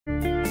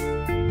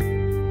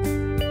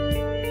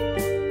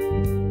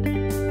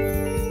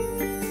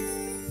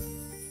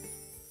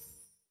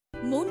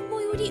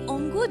মনময়ূরী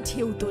অঙ্গ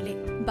ঢেউ তোলে,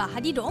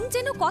 বাহারি রং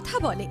যেন কথা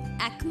বলে।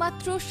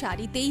 একমাত্র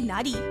শাড়িতেই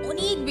নারী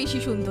অনেক বেশি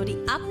সুন্দরী।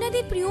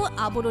 আপনাদের প্রিয়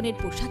আবরণের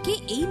পোশাকে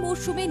এই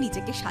মরশুমে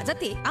নিজেকে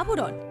সাজাতে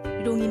আবরণ।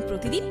 রঙিন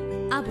প্রতিদিন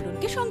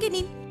আবরণকে সঙ্গে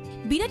নিন,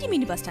 বিরাটি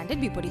মিনি বাস স্ট্যান্ডের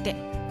বিপরীতে।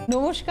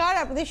 নমস্কার,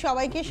 আপনাদের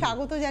সবাইকে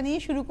স্বাগত জানিয়ে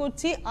শুরু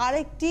করছি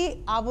আরেকটি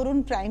আবরণ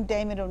প্রাইম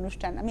টাইমের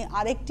অনুষ্ঠান। আমি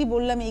আরেকটি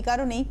বললাম এই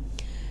কারণেই,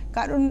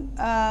 কারণ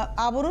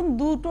আবরণ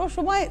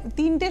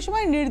তিনটের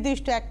সময়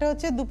নির্দিষ্ট। একটা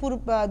হচ্ছে দুপুর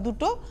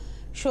 2টো,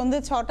 সন্ধ্যে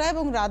 6টা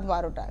এবং রাত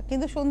 12টা।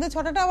 কিন্তু সন্ধ্যে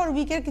 6টাটা আবার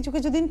উইকের কিছু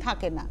কিছু দিন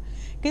থাকে না,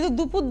 কিন্তু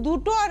দুপুর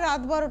 2টো আর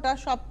রাত 12টা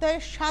সপ্তাহে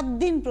 7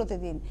 দিন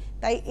প্রতিদিন।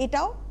 তাই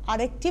এটাও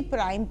আরেকটি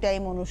প্রাইম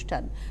টাইম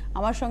অনুষ্ঠান।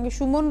 আমার সঙ্গে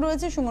সুমন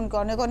রয়েছে, সুমনকে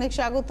অনেক অনেক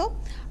স্বাগত।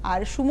 আর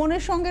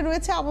সুমনের সঙ্গে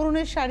রয়েছে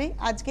আবরণের শাড়ি।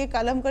 আজকে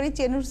কালামকারি,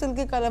 চেনুর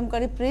সিল্কে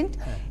কালামকারি প্রিন্ট,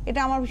 এটা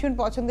আমার ভীষণ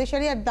পছন্দের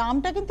শাড়ি। আর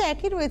দামটা কিন্তু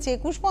একই রয়েছে,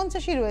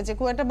 21.50 রয়েছে,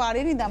 খুব একটা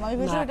বাড়েনি দাম। আমি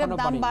ভেবেছিলাম এটার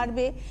দাম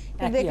বাড়বে,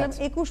 দেখলাম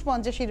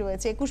 21.50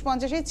 রয়েছে।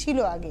 21.50 ছিল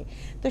আগে।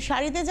 তো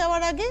শাড়িতে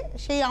যাওয়ার আগে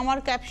সেই আমার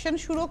ক্যাপশন,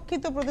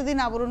 সুরক্ষিত প্রতিদিন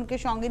আবরণকে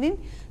সঙ্গে নিন।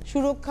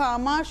 সুরক্ষা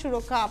আমার,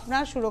 সুরক্ষা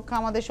আপনার, সুরক্ষা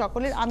আমাদের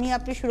সকলের। আমি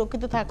আপনি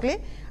সুরক্ষিত থাকলে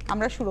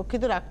আমরা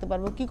সুরক্ষিত রাখতে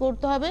পারবো। কি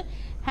করতে হবে?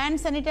 হ্যান্ড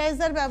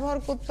স্যানিটাইজার ব্যবহার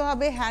করতে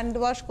হবে, হ্যান্ড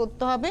ওয়াশ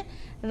করতে হবে।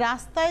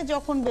 রাস্তায়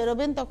যখন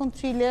বেরোবেন তখন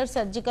 3 লেয়ার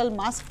সার্জিক্যাল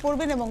মাস্ক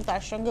পরবেন এবং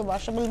তার সঙ্গে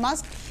ওয়াশেবল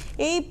মাস্ক।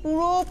 এই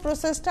পুরো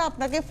প্রসেসটা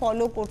আপনাকে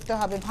ফলো করতে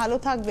হবে। ভালো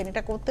থাকবেন,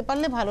 এটা করতে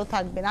পারলে ভালো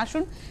থাকবেন।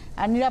 আসুন,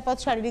 আর নিরাপদ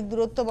শারীরিক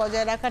দূরত্ব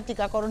বজায় রাখা,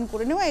 টিকাকরণ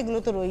করে নেওয়া, এগুলো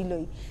তো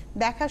রইলই।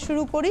 দেখা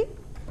শুরু করি।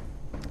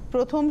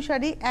 প্রথম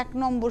শাড়ি, 1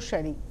 নম্বর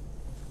শাড়ি।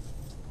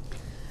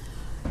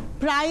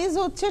 প্রাইস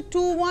হচ্ছে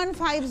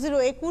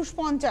 2150,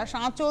 2150।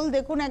 আঁচল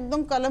দেখুন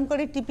একদম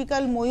কালামকারি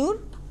টিপিক্যাল ময়ূর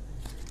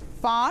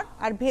পাড়,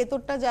 আর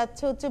ভেতরটা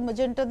যাচ্ছে হচ্ছে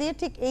মেজেন্টা দিয়ে,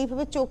 ঠিক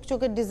এইভাবে চোখ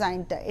চোখের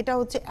ডিজাইনটা। এটা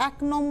হচ্ছে 1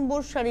 নম্বর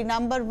শাড়ি,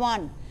 নাম্বার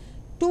 1,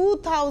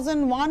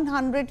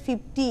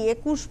 2150,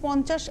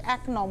 2150,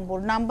 1 নম্বর,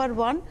 নাম্বার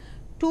 1,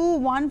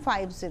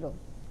 2150।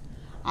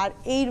 আর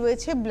এই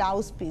রয়েছে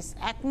ব্লাউজ পিস।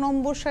 1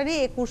 নম্বর শাড়ি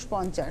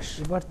 2150।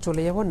 এবার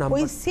চলে যাব নাম্বার,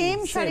 ওই সেম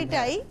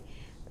শাড়িটাই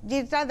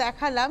যেটা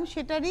দেখালাম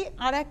সেটারই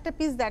আর একটা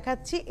পিস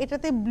দেখাচ্ছি।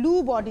 এটাতে ব্লু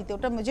বডিতে,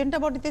 ওটা মেজেন্টা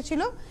বডিতে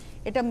ছিল,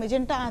 এটা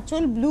মেজেন্টা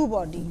আঁচল, ব্লু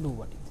বডি।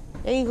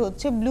 এই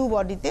হচ্ছে ব্লু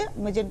বডিতে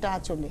মেজেন্টা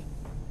আঁচলে।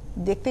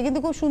 দেখতে কিন্তু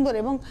খুব সুন্দর।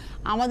 এবং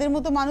আমাদের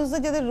মতো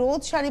মানুষদের যাদের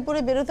রোজ শাড়ি পরে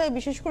বেরোতে হয়,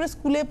 বিশেষ করে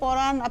স্কুলে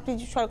পড়ান, আপনি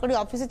সরকারি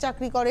অফিসে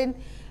চাকরি করেন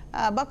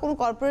বা কোনো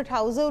কর্পোরেট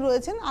হাউসেও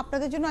রয়েছেন,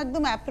 আপনাদের জন্য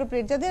একদম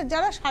অ্যাপ্রোপ্রিয়েট,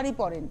 যারা শাড়ি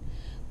পরেন।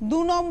 2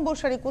 নম্বর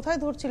শাড়ি, কোথায়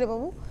ধরছিলে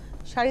বাবু?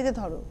 শাড়িতে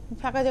ধরো,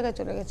 ফাঁকা জায়গায়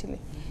চলে গেছিলে।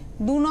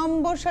 2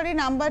 নম্বর sari,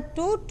 number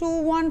 2,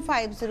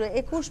 2150,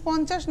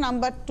 2150,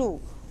 number 2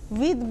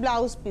 with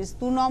blouse piece.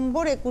 2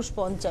 নম্বর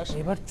 2150।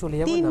 এবার চলে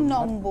যাব 3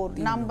 নম্বর,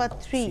 নাম্বার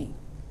 3।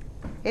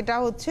 এটা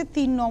হচ্ছে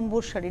 3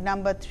 নম্বর শাড়ি,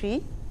 নাম্বার 3।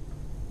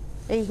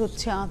 এই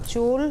হচ্ছে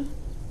আঁচল,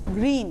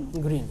 গ্রিন,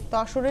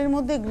 তসরের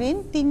মধ্যে গ্রিন।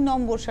 3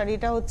 নম্বর শাড়ি,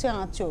 এটা হচ্ছে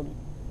আঁচল,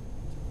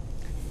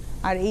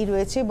 আর এই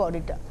রয়েছে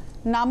বডিটা।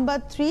 নাম্বার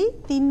 3,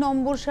 3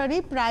 নম্বর শাড়ি।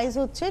 প্রাইস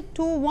হচ্ছে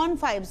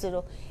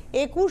 2150,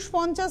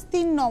 2150,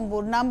 3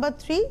 নম্বর, number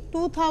 3,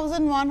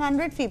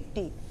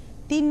 2150।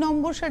 3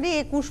 number sari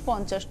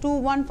 2150,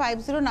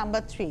 2150,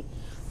 number 3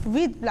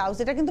 with blouse.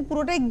 এটা কিন্তু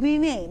পুরোটাই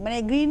গ্রিনে, মানে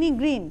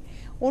গ্রিন,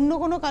 অন্য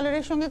কোনো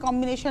কালারের সঙ্গে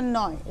কম্বিনেশন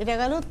নয়। এটা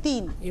গেল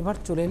 3। এবার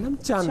চলে এলাম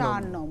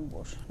 4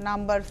 নম্বর,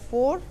 নাম্বার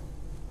 4।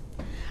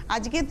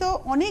 আজকে তো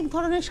অনেক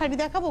ধরনের শাড়ি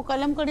দেখাবো,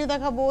 কালামকারিও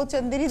দেখাবো,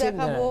 চান্দেরি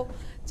দেখাবো,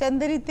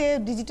 চান্দেরিতে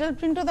ডিজিটাল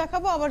প্রিন্টও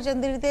দেখাবো, আবার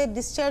চান্দেরিতে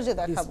ডিসচার্জও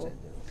দেখাবো।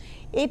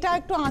 এটা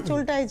একটু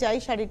আঁচলটায় যাই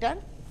শাড়িটার।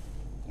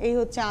 এই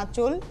হচ্ছে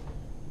আঁচল,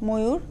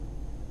 ময়ূর।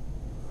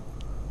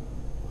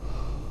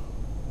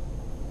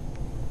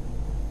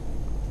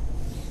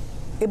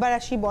 এবার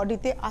আসি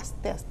বডিতে,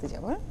 আস্তে আস্তে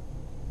যাব।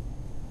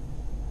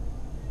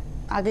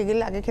 আগে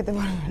গেলে আগে খেতে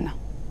পারবে না।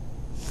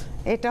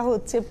 এটা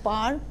হচ্ছে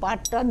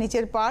পাড়টা,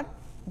 নিচের পাড়,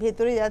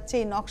 ভেতরে যাচ্ছে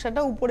এই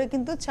নকশাটা, উপরে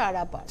কিন্তু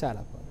ছাড়া পাড়,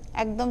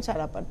 একদম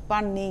ছাড়া পাড়,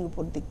 পাড় নেই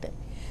উপর দিকটায়।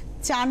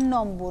 4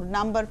 নম্বর,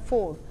 number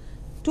 4,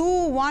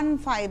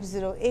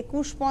 2150,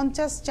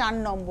 2150, 4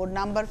 number,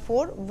 number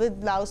 4 with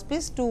blouse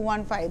piece,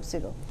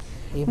 2150।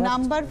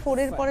 Number 4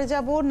 এর পরে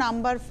যাব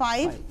নাম্বার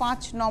 5,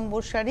 5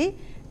 নম্বর শাড়ি,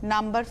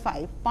 নাম্বার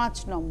 5, 5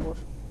 নম্বর,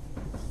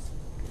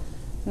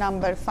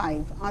 নাম্বার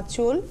 5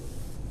 আঁচল,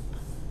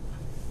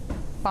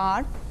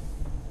 পাড়।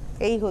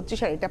 এই হচ্ছে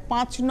শাড়িটা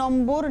 5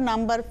 নম্বর,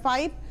 number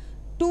 5,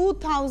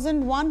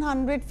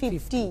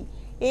 2150,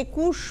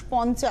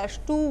 2150,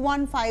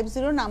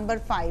 2150, number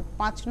 5,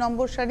 5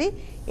 number sari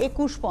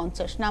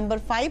 2150, number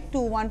 5,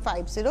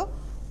 2150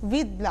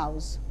 with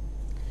blouse.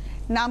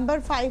 Number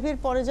 5 এর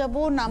পরে যাব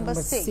নাম্বার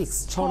 6,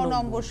 6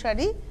 নম্বর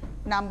শাড়ি,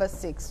 নাম্বার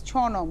 6,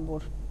 6 নম্বর।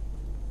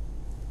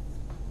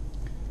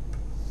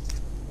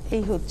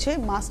 এই হচ্ছে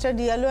মাস্টার্ড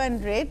ইয়েলো অ্যান্ড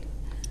রেড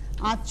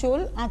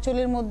আঁচল।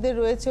 আঁচলের মধ্যে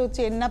রয়েছে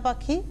হচ্ছে এন্না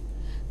পাখি।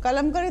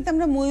 কালামকারিতে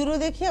আমরা ময়ূরও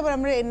দেখি, আবার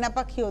আমরা এন্না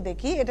পাখিও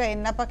দেখি। এটা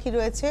এন্না পাখি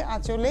রয়েছে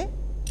আঁচলে,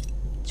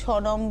 6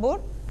 নম্বর।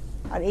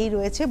 আর এই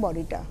রয়েছে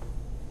বডিটা।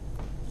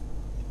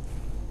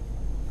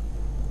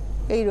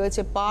 এই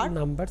রয়েছে পার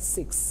নাম্বার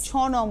 6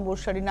 6 নম্বর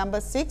শাড়ি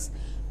নাম্বার 6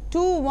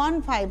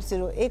 2150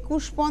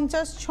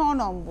 2150 6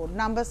 নম্বর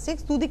নাম্বার 6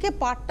 দুদিকে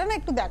পাড়টা না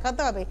একটু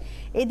দেখাতে হবে,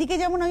 এদিকে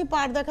যেমন আমি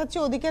পাড় দেখাচ্ছি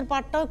ওদিকের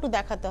পাড়টাও একটু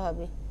দেখাতে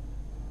হবে,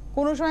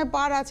 কোনো সময়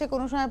পাড় আছে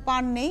কোনো সময়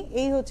পাড় নেই।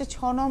 এই হচ্ছে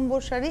 6 নম্বর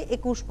sari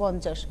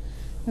 2150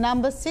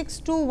 number 6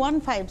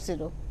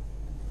 2150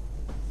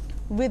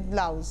 with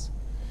blouse.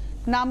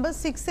 Number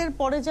 6 এর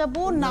পরে যাব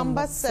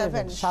নাম্বার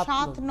 7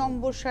 7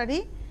 নম্বর শাড়ি,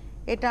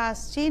 এটা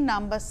আসছে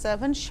নাম্বার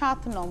 7 7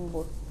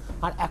 নম্বর।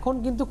 আর এখন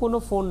কিন্তু কোনো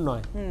ফোন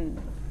নয়,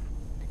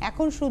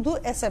 এখন শুধু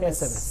এসএমএস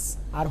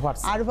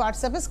আর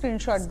হোয়াটসঅ্যাপে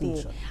স্ক্রিনশট দিয়ে।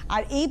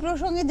 আর এই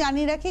প্রসঙ্গে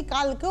জানিয়ে রাখি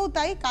কালকেও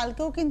তাই,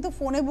 কালকেও কিন্তু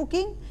ফোনে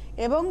বুকিং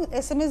এবং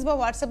এসএমএস বা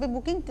হোয়াটসঅ্যাপে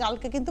বুকিং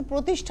কালকে কিন্তু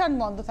প্রতিষ্ঠান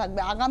বন্ধ থাকবে।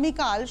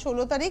 আগামীকাল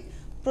 16 তারিখ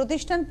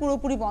প্রতিষ্ঠান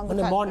পুরোপুরি বন্ধ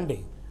থাকবে,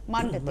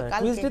 মানডে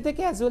টিউসডে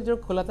থেকে অ্যাজ ওয়েল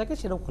যেরকম খোলা থাকে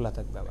সেরকম খোলা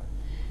থাকবে আবার।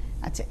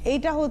 আচ্ছা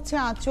এইটা হচ্ছে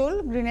আঁচল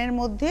গ্রিনের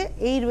মধ্যে,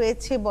 এই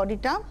রয়েছে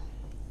বডিটা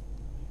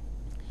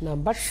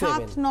নাম্বার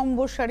 7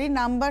 নম্বর শাড়ি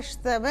নাম্বার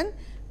 7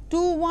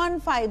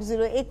 2150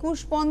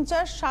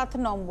 2150 7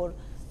 নম্বর।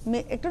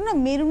 একটু না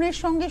মেরুনের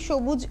সঙ্গে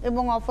সবুজ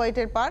এবং অফ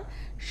হোয়াইটের পার।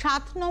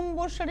 7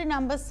 নম্বর sari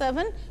number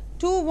 7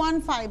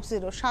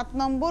 2150 7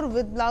 number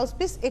with blouse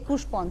piece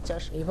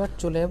 2150। এবার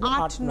চলে যাব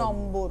 8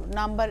 নম্বর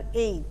নাম্বার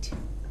 8,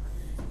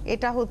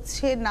 এটা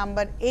হচ্ছে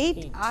নাম্বার 8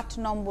 8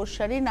 নম্বর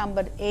শাড়ি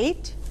নাম্বার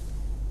 8।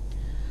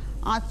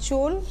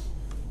 আঁচল,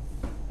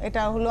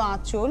 এটা হলো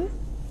আঁচল,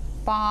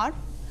 পার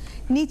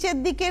নিচের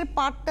দিকের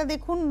পাড়টা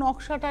দেখুন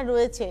নকশাটা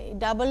রয়েছে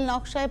ডাবল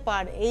নকশায়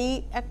পার, এই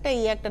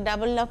একটা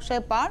ডাবল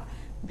নকশায় পার,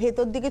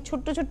 ভেতর দিকে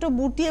ছোট্ট ছোট্ট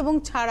বুটি এবং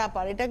ছাড়া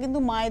পার। এটা কিন্তু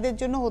মায়েদের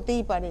জন্য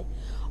হতেই পারে,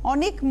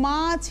 অনেক মা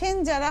আছেন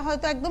যারা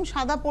হয়তো একদম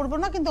সাদা পরবো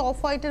না কিন্তু অফ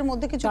হোয়াইটের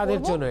মধ্যে কিছু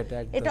পরবো,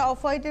 এটা অফ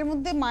হোয়াইটের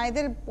মধ্যে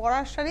মায়েদের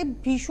পরার শাড়ি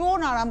ভীষণ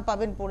আরাম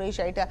পাবেন পরে এই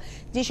শাড়িটা।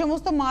 যে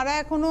সমস্ত মারা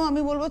এখনো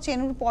আমি বলবো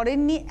চেনুর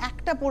পরেননি,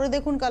 একটা পরে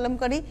দেখুন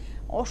কালামকারি,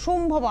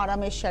 অসম্ভব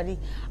আরামের শাড়ি।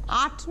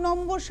 8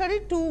 নম্বর শাড়ি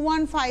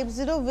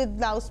 2150 উইথ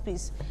ব্লাউজ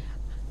পিস।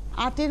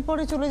 8 এর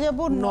পরে চলে যাব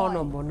 9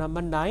 নম্বর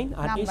নাম্বার 9।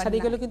 আর এই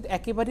শাড়িগুলো কিন্তু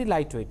একেবারে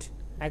লাইট ওয়েট,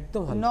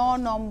 একদম হালকা। 9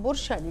 নম্বর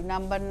শাড়ি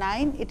নাম্বার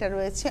 9, এটা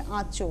রয়েছে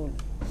আঁচল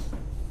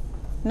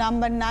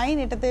নাম্বার 9,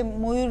 এটাতে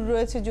ময়ূর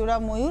রয়েছে, জোড়া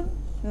ময়ূর।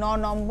 9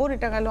 নম্বর,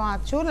 এটা গেল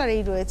আঁচল আর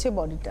এই রয়েছে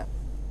বডিটা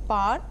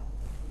পার।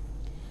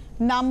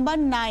 নাম্বার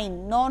 9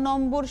 9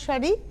 নম্বর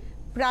শাড়ি,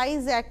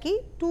 প্রাইস একই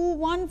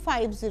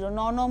 2150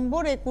 9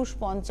 নম্বর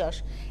 2150।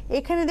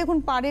 এখানে দেখুন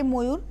পাড়ে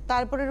ময়ূর,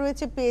 তারপরে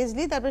রয়েছে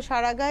পেজলি, তারপরে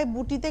সারা গায়ে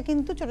বুটিতে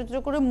কিন্তু ছোট ছোট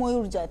করে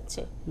ময়ূর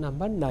যাচ্ছে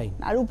নাম্বার 9।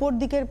 আর উপর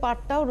দিকের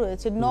পাটটাও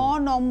রয়েছে। 9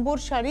 নম্বর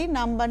sari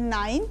number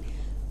 9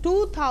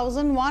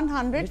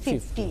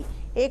 2150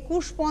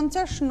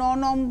 2150 9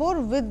 number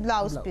with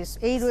blouse piece,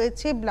 এই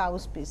রয়েছে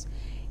ব্লাউজ পিস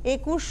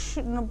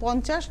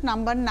 2150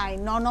 নাম্বার 9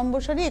 9 নম্বর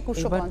শাড়ি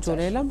 2150। এবার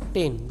চলে এলাম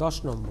 10 10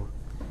 নম্বর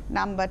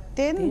নাম্বার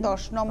 10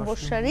 10 নম্বর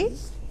শাড়ি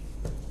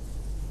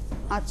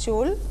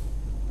আঁচল,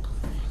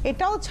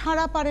 এটাও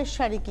ছাড়া পাড়ের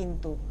শাড়ি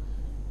কিন্তু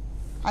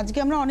আজকে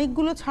আমরা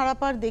অনেকগুলো ছাড়া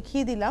পাড়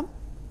দেখিয়ে দিলাম,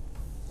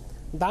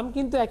 দাম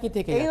কিন্তু একই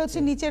থেকে এই হচ্ছে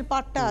নিচের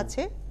পাড়টা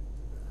আছে,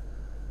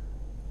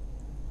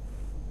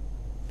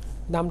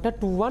 দামটা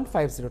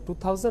 2150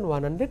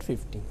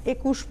 2150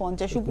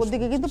 2150। উপর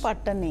দিকে কিন্তু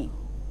পাড়টা নেই,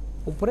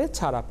 উপরে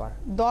ছাড়া পাড়।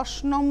 10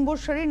 নম্বর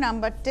শাড়ি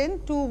নাম্বার 10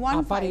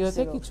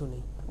 2150 কিছু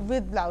নেই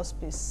উইথ ব্লাউজ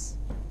পিস।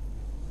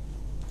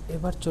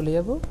 এবার চলে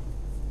যাব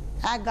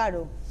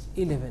 11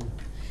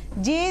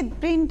 যে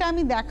প্রিন্টটা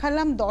আমি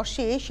দেখালাম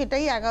 10-এ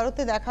সেটাই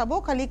 11-তে দেখাবো,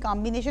 খালি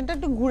কম্বিনেশনটা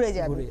একটু ঘুরে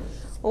যাবে।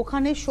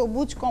 ওখানে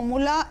সবুজ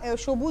কমলা,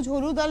 সবুজ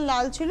হলুদ আর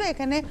লাল ছিল,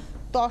 এখানে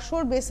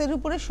তসর বেসের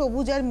উপরে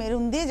সবুজ আর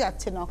মেরুন দিয়ে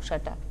যাচ্ছে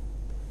নকশাটা।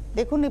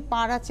 দেখুন এই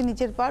পাড় আছে,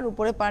 নিচের পাড়,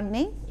 উপরে পাড়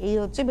নেই, এই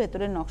হচ্ছে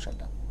ভেতরের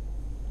নকশাটা।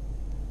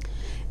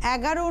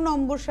 11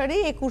 নম্বর sari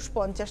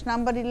 2150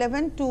 number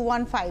 11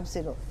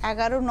 2150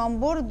 11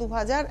 number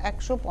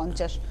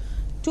 2150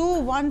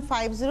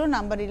 2150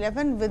 number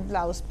 11 with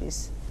blouse piece.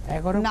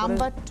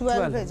 Number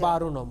 12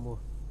 12 নম্বর,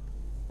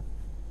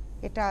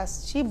 এটা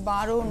আসছি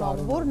 12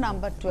 নম্বর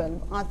নাম্বার 12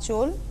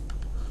 আঁচল,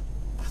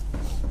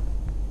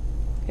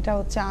 এটা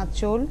হচ্ছে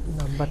আঁচল,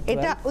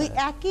 এটা ওই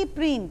একই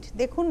প্রিন্ট,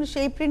 দেখুন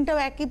সেই প্রিন্টটাও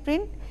একই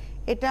প্রিন্ট,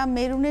 এটা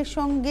মেরুনের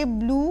সঙ্গে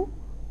ব্লু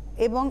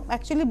এবং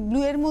অ্যাকচুয়ালি ব্লু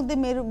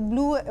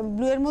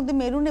এর মধ্যে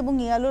মেরুন এবং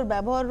ইয়েলোর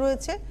ব্যবহার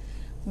রয়েছে।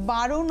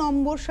 12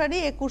 নম্বর শাড়ি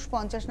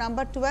 2150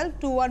 নাম্বার 12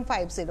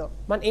 2150,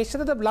 মানে এর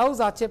সাথে তো ব্লাউজ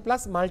আছে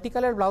প্লাস মাল্টি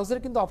কালার ব্লাউজের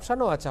কিন্তু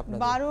অপশনও আছে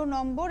আপনাদের। 12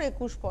 নম্বর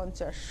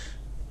 2150।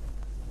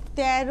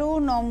 13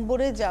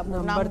 নম্বরে যাব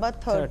নাম্বার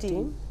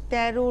 13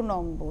 13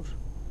 নম্বর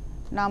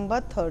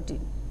নাম্বার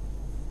 13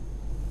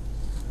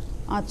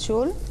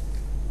 আঁচল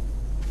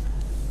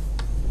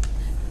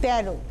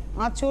 13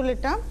 আঁচল,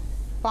 এটা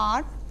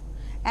পাড়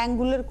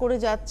অ্যাঙ্গুলার করে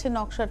যাচ্ছে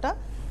নকশাটা।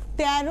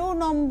 13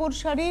 নম্বর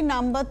শাড়ি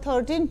নাম্বার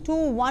 13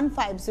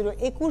 2150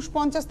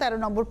 2150 13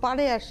 নম্বর।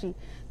 পাড়ে আসি,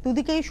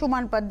 দুদিকেই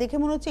সমান পাড়, দেখে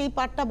মনে হচ্ছে এই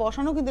পাড়টা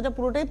বসানো কিন্তু এটা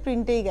পুরোটাই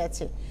প্রিন্টেই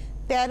গেছে।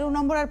 13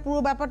 নম্বর, আর পুরো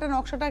ব্যাপারটা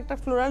নকশাটা একটা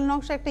ফ্লোরাল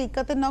নকশা, একটা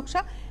ইক্কাতের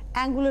নকশা,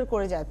 অ্যাঙ্গুলার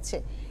করে যাচ্ছে।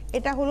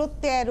 এটা হলো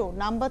 13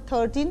 নাম্বার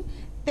 13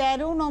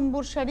 13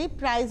 নম্বর শাড়ি,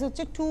 প্রাইস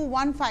হচ্ছে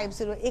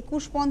 2150,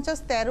 2150,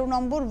 13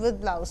 নম্বর উইথ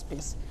ব্লাউজ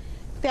পিস।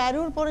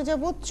 13 পরে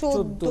যাব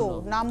 14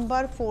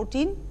 নাম্বার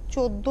 14,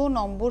 14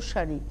 নম্বর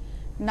শাড়ি,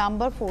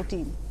 নাম্বার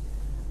 14,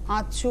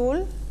 আঁচল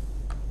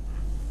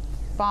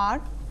পার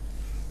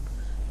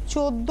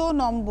 14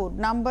 নম্বর,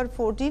 নাম্বার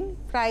 14,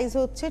 প্রাইস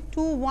হচ্ছে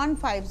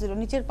 2150।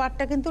 নিচের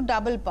পাড়টা কিন্তু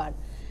ডাবল পাড়।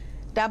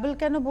 ডাবল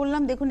কেন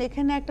বললাম, দেখুন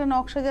এখানে একটা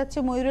নকশা যাচ্ছে,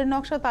 ময়ূরের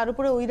নকশা, তার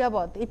উপরে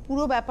ঐরাবত, এই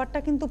পুরো ব্যাপারটা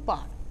কিন্তু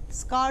পাড়,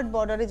 স্কার্ট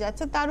বর্ডারে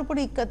যাচ্ছে, তার উপরে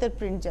ইক্কাতের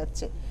প্রিন্ট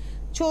যাচ্ছে।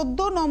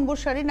 14 নম্বর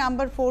sari,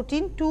 number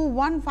 14,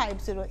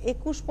 2150,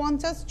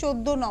 2150,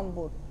 14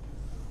 number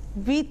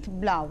with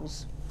blouse.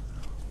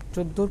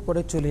 14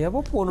 পরে চলে যাব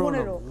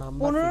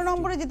 15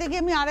 নম্বরে যেতে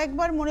গিয়ে আমি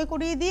আরেকবার মনে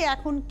করিয়ে দিই,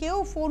 এখন কেউ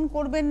ফোন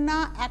করবেন না,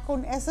 এখন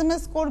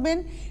SMS করবেন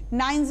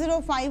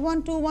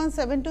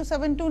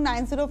 9051217272,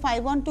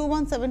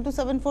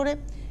 9051217274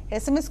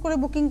 SMS করে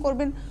বুকিং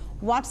করবেন।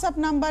 হোয়াটসঅ্যাপ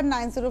নাম্বার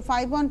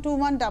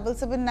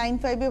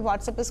 9051217795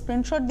 হোয়াটসঅ্যাপে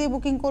স্ক্রিনশট দিয়ে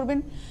বুকিং করবেন।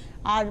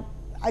 আর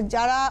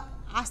যারা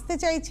আসতে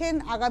চাইছেন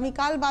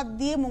আগামীকাল বাদ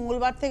দিয়ে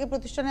মঙ্গলবার থেকে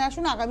প্রতিষ্ঠানে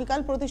আসুন। আগামীকাল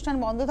প্রতিষ্ঠান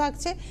বন্ধ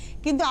থাকছে,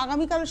 কিন্তু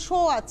আগামীকাল শো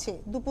আছে,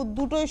 দুপুর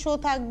 2টোয় শো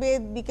থাকবে,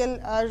 বিকেল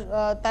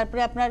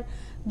তারপরে আপনার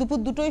দুপুর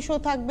 2টোয় শো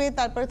থাকবে,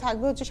 তারপরে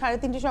থাকবে হচ্ছে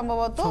 3:30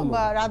 সম্ভবত,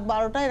 বা রাত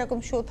 12টা এরকম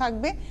শো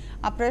থাকবে।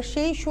 আপনারা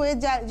সেই শোয়ে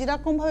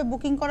যেরকমভাবে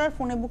বুকিং করার,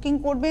 ফোনে বুকিং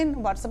করবেন,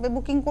 হোয়াটসঅ্যাপে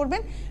বুকিং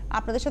করবেন,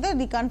 আপনাদের সাথে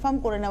রিকনফার্ম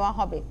করে নেওয়া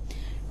হবে।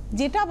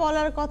 যেটা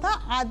বলার কথা,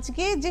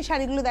 আজকে যে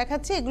শাড়িগুলো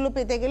দেখাচ্ছে এগুলো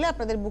পেতে গেলে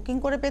আপনাদের বুকিং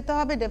করে পেতে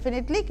হবে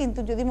ডেফিনেটলি, কিন্তু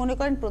যদি মনে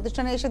করেন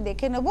প্রতিষ্ঠানে এসে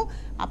দেখে নেব,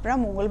 আপনারা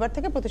মঙ্গলবার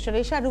থেকে প্রতিষ্ঠানে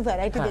এসে আরো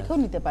ভ্যারাইটি দেখেও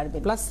নিতে পারবেন।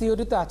 প্লাস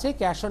সিওডি তো আছে,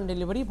 ক্যাশ অন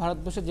ডেলিভারি,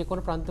 ভারতবর্ষের যে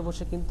কোনো প্রান্তে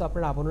বসে কিন্তু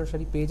আপনারা আবরণ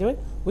শাড়ি পেয়ে যাবেন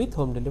উইথ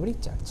হোম ডেলিভারি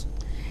চার্জ।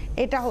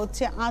 এটা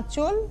হচ্ছে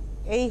আঁচল,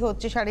 এই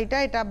হচ্ছে শাড়িটা,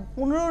 এটা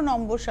 15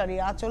 নম্বর শাড়ি,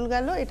 আঁচল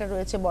গেল, এটা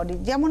রয়েছে বডি,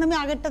 যেমন আমি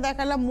আগেরটা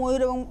দেখালাম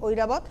ময়ূর এবং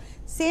ঐরাবত,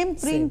 সেম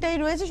প্রিন্টটাই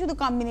রয়েছে, শুধু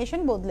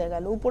কম্বিনেশন বদলে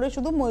গেল, উপরে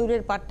শুধু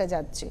ময়ূরের পাটটা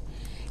যাচ্ছে।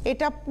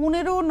 এটা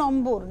 15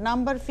 নম্বর,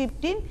 number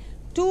 15,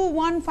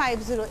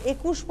 2150,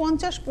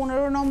 2150,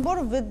 15 number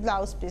with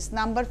blouse piece,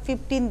 number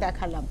 15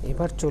 দেখালাম।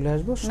 এবার চলে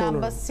আসবো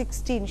নাম্বার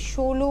 16,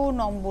 16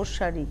 নম্বর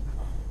শাড়ি,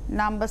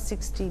 নাম্বার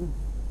 16,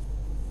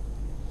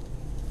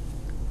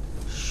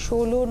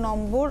 16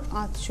 নম্বর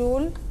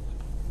আঁচল,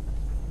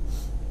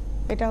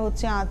 এটা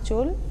হচ্ছে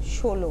আঁচল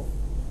 16,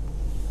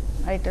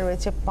 আর এটা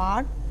রয়েছে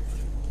পাড়,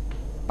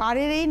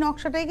 পাড়ের এই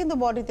নকশাটাই কিন্তু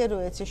বডিতে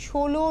রয়েছে।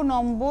 16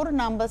 নম্বর,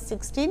 number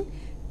 16,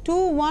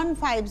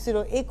 2150,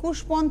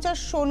 2150,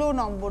 16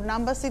 number,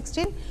 number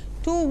 16,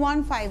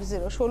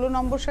 2150, 16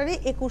 number sari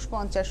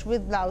 2150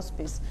 with blouse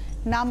piece,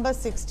 number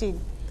 16।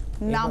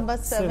 Number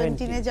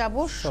 17 এ যাব,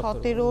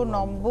 17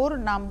 নম্বর,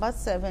 নাম্বার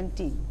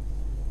 17,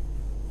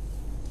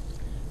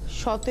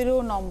 17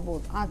 নম্বর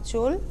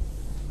আঁচল,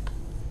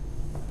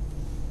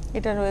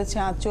 এটা রয়েছে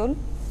আঁচল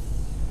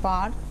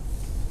পাড়,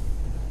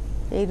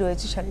 এই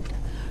রয়েছে শাড়িটা।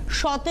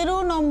 17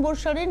 নম্বর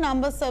sari,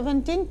 number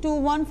 17,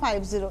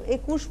 2150,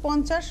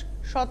 2150,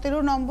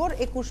 17 number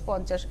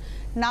 2150,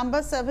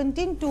 number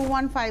 17,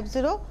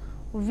 2150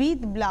 with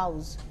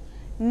blouse.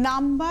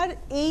 Number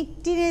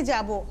 18 এ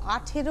যাব,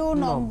 18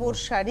 নম্বর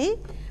শাড়ি,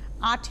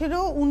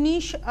 18,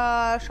 19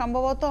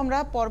 সম্ভবত আমরা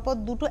পরপর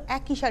দুটো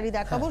একই শাড়ি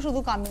দেখাবো, শুধু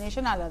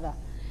কম্বিনেশন আলাদা।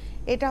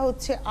 এটা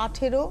হচ্ছে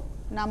 18,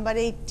 নাম্বার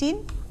 18,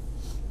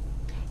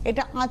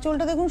 এটা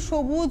আঁচলটা দেখুন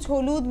সবুজ,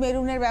 হলুদ,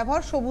 মেরুনের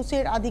ব্যবহার,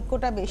 সবুজের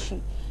আধিক্যটা বেশি।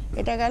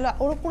 এটা গেল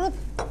ওর পুরো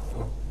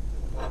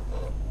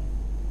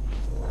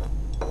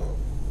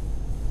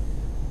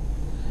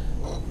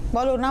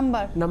বলো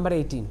নাম্বার, নাম্বার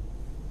 18,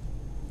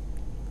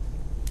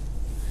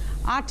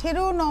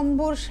 18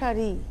 নম্বর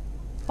শাড়ি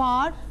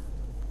পাড়,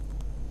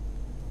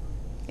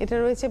 এটা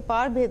রয়েছে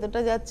পাড়,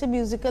 ভেতরটা যাচ্ছে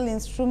musical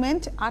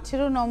instrument,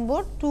 18 number,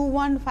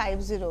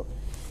 2150,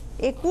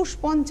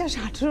 2150,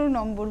 18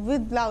 number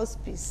with blouse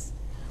piece.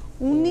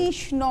 19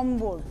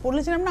 নম্বর,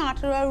 বলেছিলাম না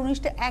 18 আর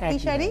 19টা একই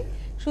শাড়ি,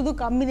 শুধু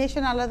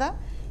কম্বিনেশন আলাদা।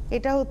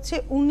 এটা হচ্ছে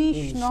 19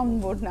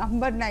 নম্বর,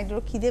 নাম্বার 9,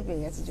 ওর খিদে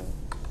পেয়ে গেছে জন্য।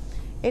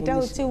 এটা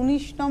হচ্ছে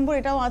 19 নম্বর,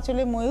 এটাও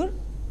আঁচলে ময়ূর,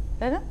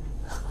 তাই না?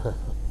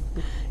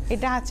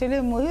 এটা আঁচলে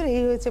ময়ূর,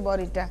 এই হয়েছে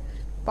বডিটা,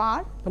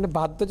 পাড়, মানে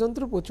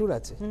বাদ্যযন্ত্র প্রচুর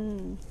আছে।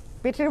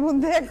 পেটের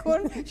মধ্যে এখন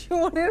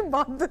সুমনের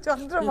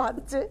বাদ্যযন্ত্র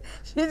বাজছে,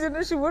 সেই জন্য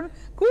সুমন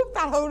খুব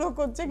তাড়াহুড়ো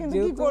করছে, কিন্তু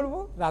কি করব,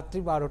 রাত্রি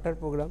 12টার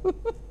প্রোগ্রাম।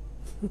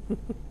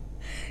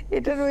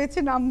 এটা রয়েছে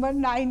নাম্বার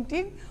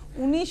 19,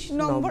 19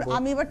 নম্বর।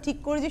 আমি এবার ঠিক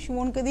করেছি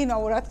সুমনকে দিয়ে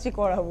নবরাত্রি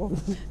করাবো,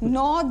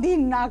 9 দিন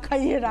না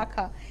খাইয়ে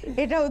রাখা।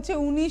 এটা হচ্ছে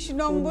 19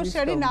 নম্বর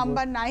sari,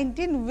 number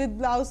 19 with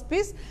blouse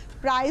piece,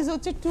 price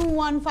হচ্ছে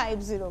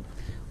 2150।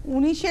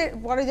 19-এর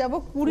পরে যাব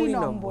 20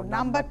 নম্বর,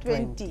 নাম্বার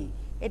 20,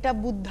 এটা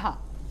বুদ্ধা,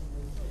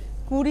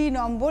 20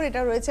 নম্বর।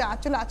 এটা রয়েছে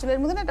আঁচল, আঁচলের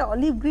মধ্যে না একটা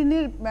অলিভ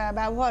গ্রিনের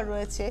ব্যবহার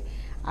রয়েছে,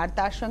 আর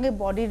তার সঙ্গে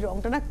বডির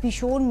রংটা না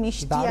ভীষণ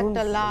মিষ্টি,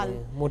 একটা লাল,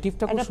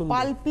 মোটিভটা খুব সুন্দর,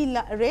 পালপি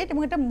রেড,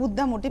 এবং এটা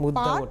মুদ্রা মোটিভ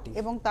পাড়,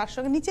 এবং তার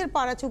সঙ্গে নিচের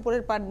পাড় আছে,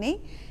 উপরের পাড় নেই।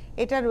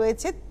 এটা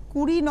রয়েছে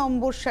 20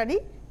 নম্বর শাড়ি,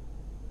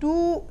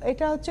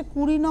 এটা হচ্ছে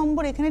 20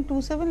 নম্বর, এখানে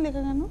 27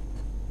 লেখা কেন?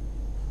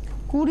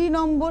 20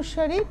 নম্বর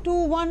শাড়ি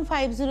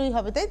 2150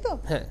 হবে, তাই তো?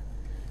 হ্যাঁ,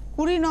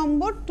 20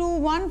 নম্বর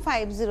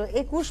 2150,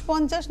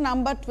 2150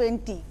 নাম্বার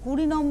 20,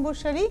 20 নম্বর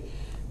শাড়ি,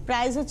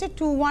 প্রাইস হচ্ছে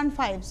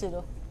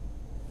 2150।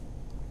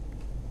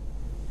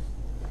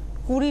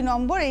 20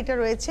 নম্বর, এটা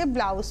রয়েছে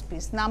ব্লাউজ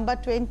পিস, নাম্বার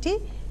 20,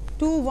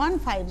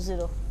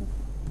 2150।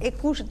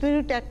 21, তুমি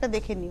ট্যাগটা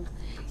দেখে নিও।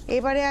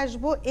 এবারে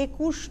আসবো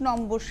 21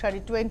 নম্বর শাড়ি,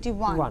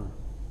 21,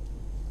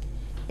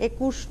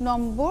 21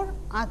 নম্বর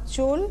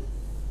আঁচল,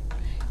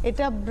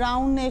 এটা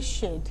ব্রাউনের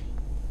শেড,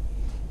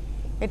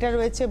 এটা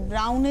রয়েছে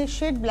ব্রাউনের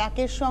শেড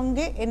ব্ল্যাকের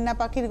সঙ্গে, এন্না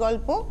পাখির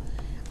গল্প,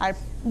 আর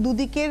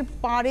দুদিকের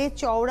পাড়ে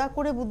চওড়া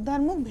করে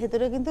বুদ্ধার মুখ,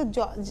 ভেতরে কিন্তু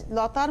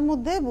লতার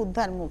মধ্যে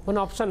বুদ্ধার মুখ, কোন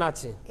অপশন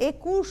আছে।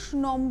 21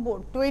 নম্বর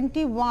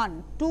 21,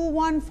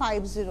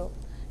 2150,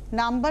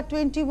 নাম্বার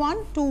 21,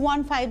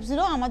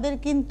 2150। আমাদের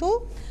কিন্তু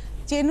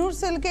চেনুর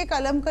সিল্কে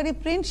কালামকারি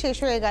প্রিন্ট শেষ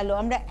হয়ে গেল,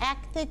 আমরা 1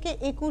 থেকে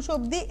 21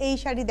 অবধি এই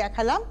শাড়ি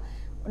দেখালাম,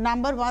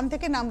 নাম্বার 1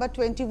 থেকে নাম্বার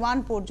 21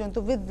 পর্যন্ত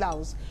উইথ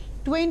ব্লাউজ।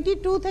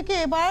 22 থেকে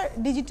এবার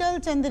ডিজিটাল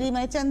চান্দেরি,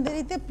 মানে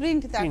চান্দেরিতে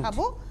প্রিন্ট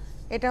দেখাবো,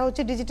 এটা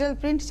হচ্ছে ডিজিটাল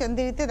প্রিন্ট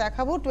চান্দেরিতে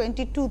দেখাবো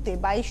 22তে।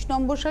 22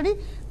 নম্বর শাড়ি,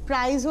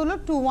 প্রাইস হলো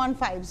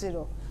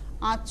 2150,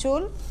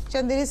 আঁচল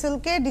চান্দেরি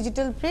সিল্কে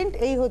ডিজিটাল প্রিন্ট,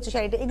 এই হচ্ছে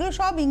শাড়িটা। এগুলো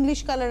সব ইংলিশ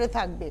কালারে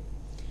থাকবে,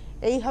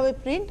 এই হবে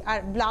প্রিন্ট। আর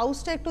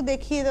ব্লাউজটা একটু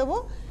দেখিয়ে দেবো,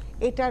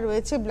 এটা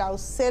রয়েছে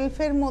ব্লাউজ,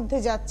 সেলফের মধ্যে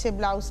যাচ্ছে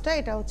ব্লাউজটা,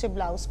 এটা হচ্ছে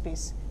ব্লাউজ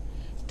পিস।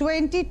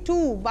 22,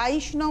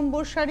 22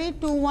 নম্বর শাড়ি,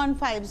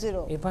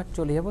 2150। এবার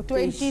চলে যাব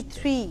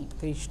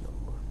 23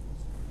 নম্বর,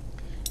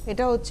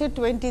 এটা হচ্ছে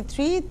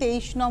 23,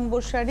 23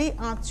 নম্বর শাড়ি,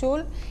 আঁচল,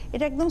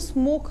 এটা একদম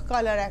স্মোক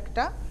কালার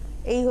একটা,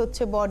 এই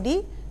হচ্ছে বডি।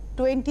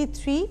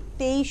 23,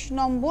 23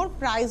 নম্বর,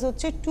 প্রাইস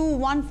হচ্ছে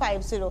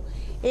 2150,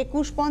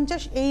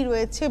 2150, এই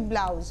রয়েছে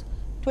ব্লাউজ।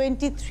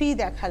 23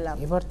 দেখালাম,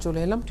 এবার চলে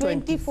এলাম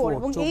 24,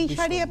 এবং এই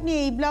শাড়ি আপনি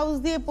এই ব্লাউজ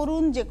দিয়ে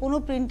পরুন, যে কোনো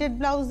প্রিন্টেড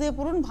ব্লাউজ দিয়ে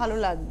পরুন, ভালো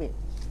লাগবে।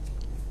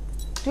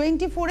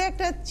 24-এ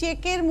একটা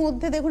চেকের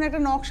মধ্যে দেখুন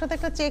একটা নকশাতে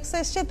একটা চেকস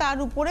এসছে, তার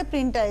উপরে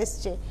প্রিন্টটা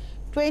এসছে।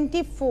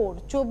 24,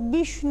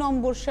 24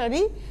 নম্বর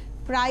শাড়ি,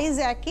 প্রাইস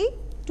একই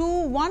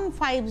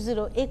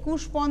 2150,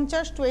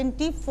 2150,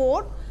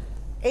 24,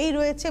 এই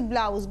রয়েছে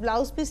ব্লাউজ।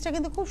 ব্লাউজ পিসটা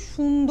কিন্তু খুব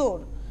সুন্দর।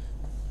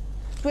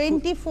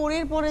 24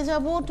 এর পরে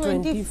যাব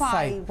 25,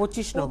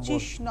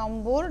 25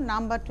 নম্বর,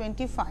 নাম্বার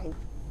 25,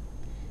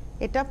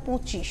 এটা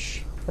 25,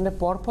 মানে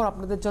পরপর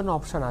আপনাদের জন্য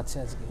অপশন আছে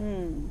আজকে।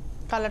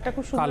 কালারটা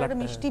খুব সুন্দর, একটা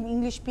মিষ্টি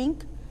English pink,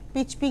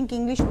 pitch pink,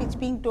 English pitch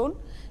pink tone.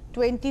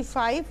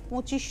 25,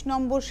 25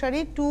 নম্বর শাড়ি,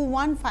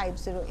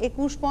 2150,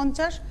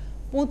 2150,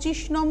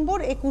 25 নম্বর,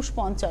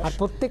 2150। আর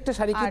প্রত্যেকটা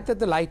শাড়ি কিন্তু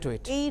একদম লাইট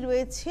ওয়েট, এই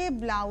রয়েছে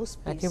ব্লাউজ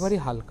পিস, একেবারে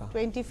হালকা।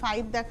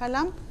 25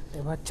 দেখালাম,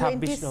 এবার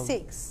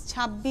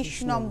 26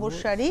 নম্বর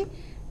শাড়ি,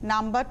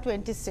 নাম্বার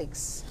 26,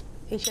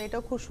 এই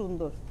শাড়িটাও খুব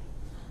সুন্দর,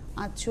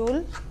 আঁচল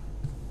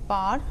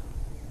পার।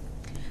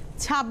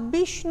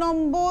 26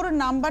 নম্বর,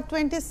 number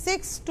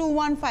 26,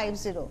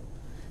 2150,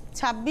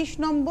 26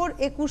 number,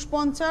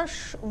 2150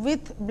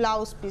 with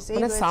blouse piece.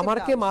 মানে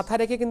সামারকে মাথা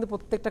রেখে কিন্তু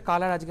প্রত্যেকটা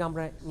কালার আজকে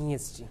আমরা নিয়ে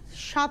এসেছি।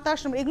 27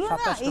 নম্বর, এগুলো না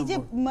এই যে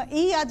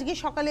এই আজকে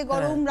সকালে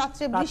গরম,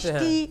 রাত্রে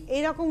বৃষ্টি,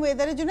 এইরকম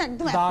ওয়েদারের জন্য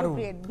একদম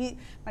অ্যাপ্রোপ্রিয়েট।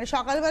 মানে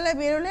সকালবেলায়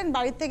বেরোলেন,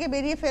 বাড়ি থেকে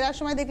বেরিয়ে ফেরার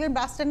সময় দেখলেন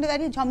বাস স্ট্যান্ডে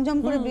দাঁড়িয়ে ঝমঝম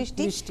করে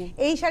বৃষ্টি,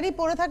 এই শাড়ি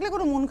পরে থাকলে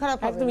কোনো মন খারাপ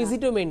হবে না, একদম ইজি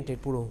টু মেইনটেইন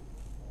পুরো।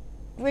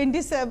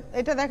 27,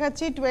 এটা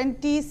দেখাচ্ছি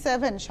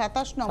 27,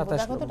 27 নম্বর,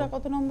 দেখো তো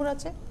কত নম্বর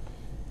আছে,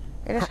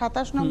 এটা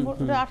 27 নম্বর,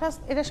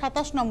 এটা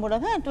 27 নম্বর,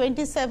 হ্যাঁ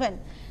 27,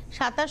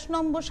 27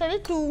 নম্বর শাড়ি,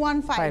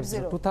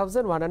 2150,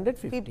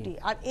 2150।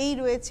 আর এই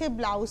রয়েছে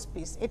ব্লাউজ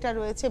পিস, এটা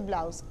রয়েছে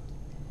ব্লাউজ।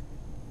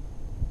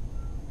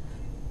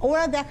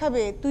 ওরা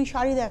দেখাবে, তুই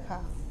শাড়ি দেখা,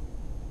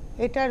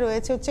 এটা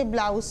রয়েছে হচ্ছে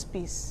ব্লাউজ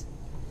পিস।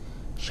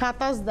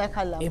 27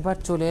 দেখালাম, এবার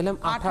চলে এলাম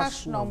 28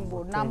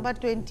 নম্বর, নাম্বার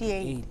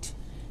 28,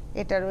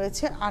 এটা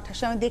রয়েছে 28,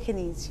 আমি দেখে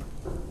নিয়েছি।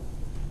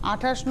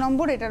 28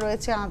 নম্বর, এটা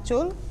রয়েছে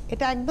আঁচল,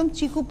 এটা একদম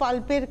চিকু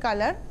পাল্পের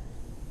কালার,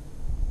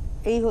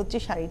 এই হচ্ছে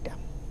শাড়িটা।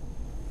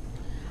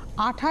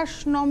 28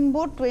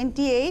 নম্বর,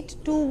 28,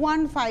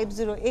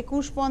 2150,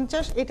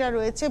 2150, এটা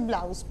রয়েছে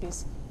ব্লাউজ পিস।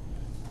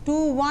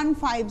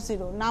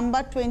 2150,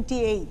 নাম্বার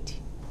 28।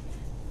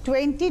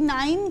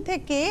 29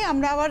 থেকে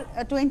আমরা আবার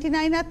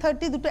 29 আর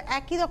 30 দুটো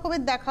একই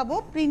রকমের দেখাবো,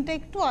 প্রিন্টটা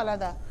একটু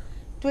আলাদা।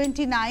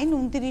 29,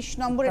 29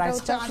 নম্বর, এটা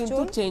হচ্ছে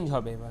আঁচল, চেঞ্জ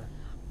হবে এবার।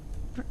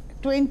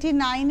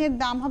 29 এর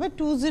দাম হবে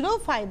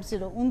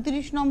 2050,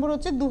 29 নম্বর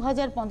হচ্ছে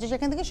 2050,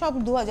 এখান থেকে সব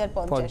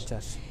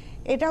 2050।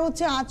 এটা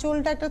হচ্ছে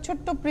আঁচলটা একটা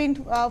ছোট্ট প্রিন্ট,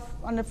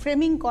 মানে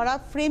ফ্রেমিং করা,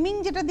 ফ্রেমিং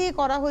যেটা দিয়ে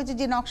করা হয়েছে,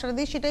 যে নকশাটা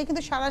দিয়ে, সেটাই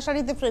কিন্তু সারা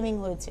শাড়িতে ফ্রেমিং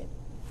হয়েছে।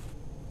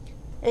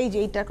 এই যে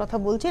এইটার কথা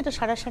বলছি, এটা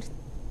সারা শাড়ি,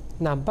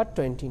 নাম্বার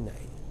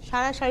 29,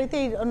 সারা শাড়িতে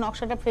এই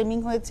নকশাটা ফ্রেমিং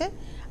হয়েছে,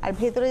 আর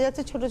ভেতরে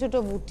যাচ্ছে ছোট ছোট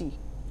বুটি।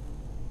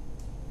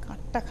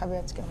 কাটটা খাবে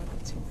আজকে আমার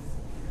কাছে।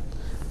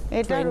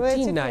 এটা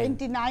রয়েছে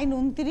 29,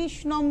 29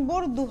 নম্বর,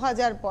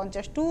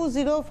 2050,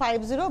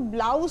 2050।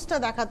 ব্লাউজটা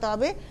দেখাতে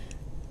হবে,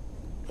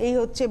 এই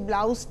হচ্ছে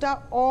ব্লাউজটা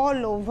অল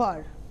ওভার,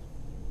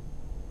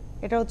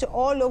 এটা হচ্ছে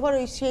অল ওভার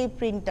ওই সেই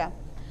প্রিন্টটা।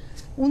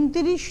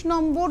 29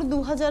 নম্বর,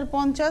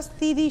 2050,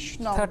 30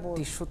 নম্বর,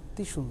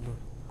 সত্যি সুন্দর।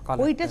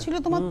 ওইটা ছিল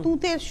তোমার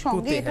তুতের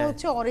সঙ্গে, এটা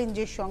হচ্ছে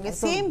অরেঞ্জের সঙ্গে,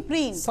 সেম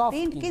প্রিন্ট,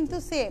 প্রিন্ট কিন্তু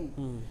সেম।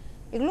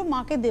 এগুলো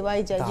মাকে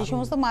দেওয়াই যায়, যে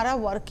সমস্ত মারা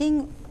ওয়ার্কিং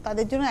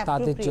তাদের জন্য তাদের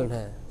জন্য। অ্যাপ্রোপ্রিয়েট।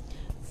 হ্যাঁ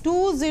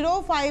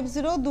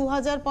 2050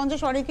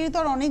 2050, অনেকেরই তো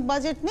আর অনেক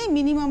বাজেট নেই,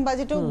 মিনিমাম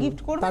বাজেটেও গিফট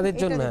করবেন, তাদের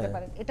এটা জন্য, দিতে হ্যাঁ।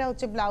 পারেন। এটা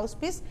হচ্ছে ব্লাউজ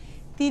পিস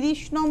 30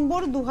 নম্বর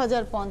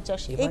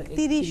 2050, এবার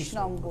 31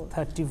 নম্বর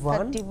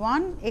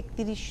 31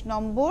 31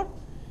 নম্বর।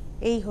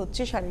 এই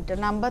হচ্ছে শাড়িটা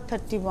নাম্বার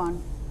 31।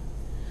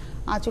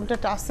 আঁচলটা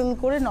টাসেল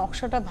করে,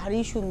 নকশাটা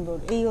ভারী সুন্দর।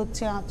 এই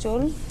হচ্ছে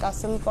আঁচল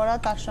টাসেল করা,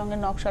 তার সঙ্গে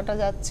নকশাটা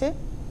যাচ্ছে।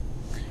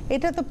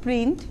 এটা তো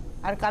প্রিন্ট,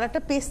 আর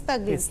কালারটা পেস্তা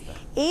গ্রিন।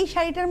 এই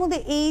শাড়িটার মধ্যে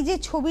এই যে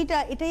ছবিটা,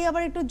 এটাই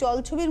আবার একটু জল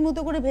ছবির মতো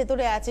করে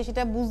ভেতরে আছে,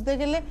 সেটা বুঝতে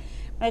গেলে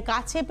মানে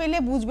কাছে পেলে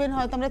বুঝবেন,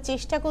 হয়তো আমরা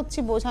চেষ্টা করছি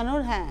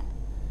বোঝানোর। হ্যাঁ,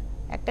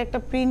 একটা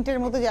প্রিন্টের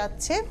মতো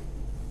যাচ্ছে।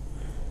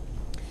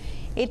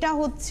 এটা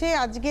হচ্ছে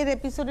আজকের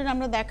এপিসোডের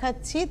আমরা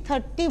দেখাচ্ছি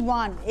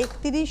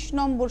 31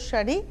 নম্বর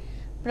শাড়ি,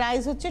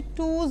 প্রাইস হচ্ছে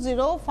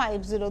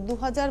 2050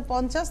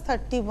 2050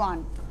 31।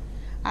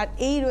 আর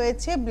এই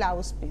রয়েছে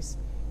ব্লাউজ পিস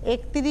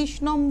 31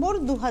 নম্বর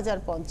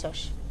 2050।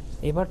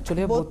 এবার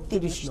চলে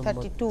 32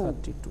 নম্বর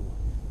 32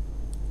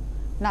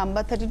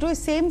 নাম্বার 32,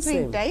 সেম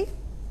প্রিন্টটাই,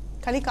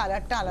 খালি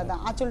কালারটা আলাদা।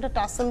 আঁচলটা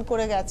টাসেল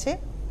করে গেছে,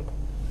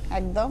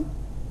 একদম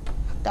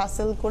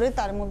টাসেল করে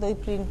তার মধ্যে ওই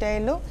প্রিন্টটা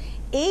এলো।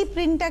 এই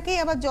প্রিন্টটাকেই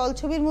আবার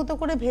জলছবির মতো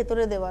করে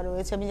ভেতরে দেওয়া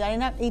রয়েছে। আমি জানি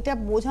না এইটা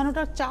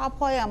বোঝানোটার চাপ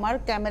হয় আমার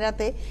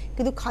ক্যামেরাতে,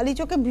 কিন্তু খালি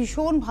চোখে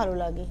ভীষণ ভালো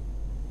লাগে।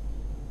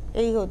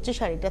 এই হচ্ছে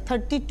শাড়িটা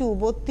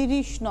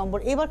 32 নম্বর।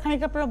 এবার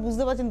খানিকটা আপনারা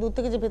বুঝতে পারছেন দূর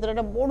থেকে যে ভেতরে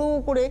একটা বড়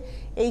করে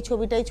এই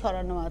ছবিটাই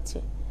ছড়ানো আছে।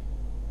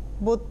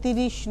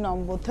 32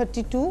 নম্বর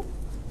 32,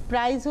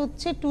 প্রাইস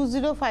হচ্ছে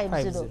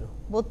 2050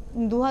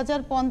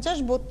 2050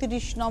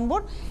 32 নম্বর।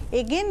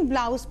 এগেন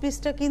ব্লাউজ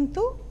পিসটা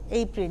কিন্তু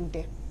এই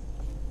প্রিন্টে,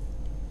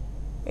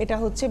 এটা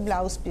হচ্ছে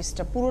ব্লাউজ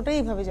পিসটা, পুরোটাই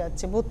এইভাবে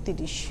যাচ্ছে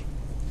 32।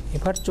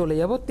 এবার চলে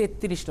যাব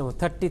 33 নম্বর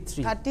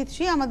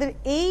 33। আমাদের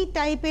এই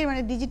টাইপের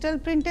মানে ডিজিটাল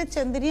প্রিন্টের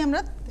চান্দেরি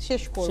আমরা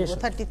শেষ করব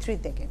 33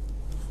 থেকে।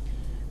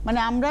 মানে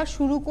আমরা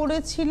শুরু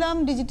করেছিলাম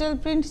ডিজিটাল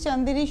প্রিন্ট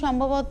চান্দেরি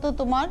সম্ভবত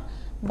তোমার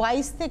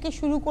 22 থেকে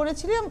শুরু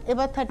করেছিলাম,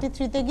 এবার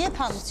 33 তে গিয়ে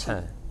থামছি।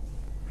 হ্যাঁ,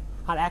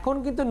 আর এখন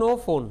কিন্তু নো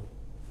ফোন,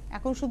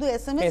 এখন শুধু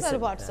এসএমএস আর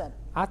হোয়াটসঅ্যাপ,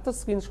 আর তো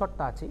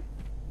স্ক্রিনশটটা আছে।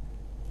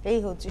 এই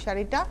হচ্ছে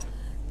শাড়িটা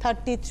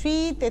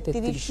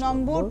 33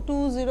 নম্বর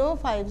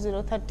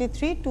 2050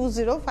 33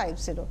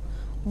 2050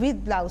 উইথ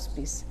ব্লাউজ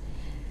পিস।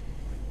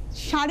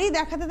 শাড়ি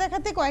দেখাতে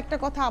দেখাতে কয়েকটা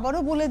কথা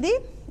আবারও বলে দিই।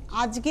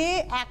 আজকে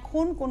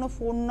এখন কোনো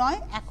ফোন নয়,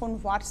 এখন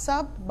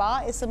হোয়াটসঅ্যাপ বা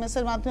এসএমএস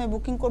এর মাধ্যমে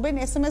বুকিং করবেন।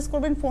 এসএমএস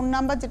করবেন ফোন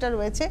নাম্বার যেটা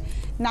রয়েছে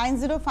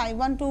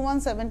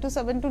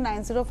 9051217272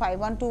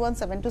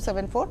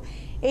 9051217274,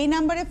 এই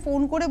নাম্বারে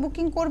ফোন করে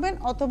বুকিং করবেন,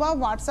 অথবা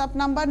হোয়াটসঅ্যাপ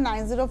নাম্বার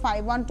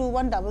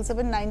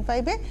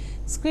 9051217795 এ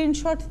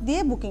স্ক্রিনশট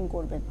দিয়ে বুকিং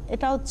করবেন।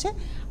 এটা হচ্ছে,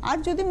 আর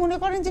যদি মনে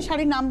করেন যে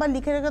শাড়ির নাম্বার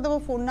লিখে রেখে দেবো,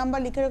 ফোন নাম্বার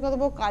লিখে রেখে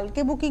দেবো,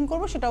 কালকে বুকিং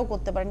করবো, সেটাও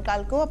করতে পারেন।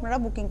 কালকেও আপনারা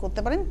বুকিং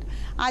করতে পারেন।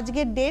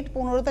 আজকের ডেট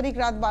 15 তারিখ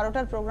রাত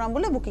 12টার প্রোগ্রাম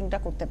বলে বুকিংটা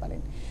করতে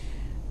পারেন।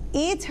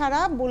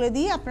 এছাড়া বলে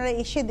দিই, আপনারা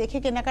এসে দেখে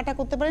কেনাকাটা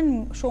করতে পারেন।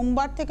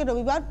 সোমবার থেকে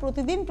রবিবার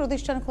প্রতিদিন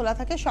প্রতিষ্ঠান খোলা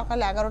থাকে সকাল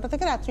 11টা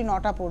থেকে রাত্রি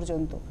 9টা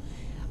পর্যন্ত।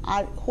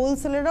 আর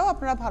হোলসেলেরাও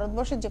আপনারা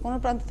ভারতবর্ষের যে কোনো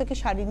প্রান্ত থেকে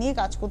শাড়ি নিয়ে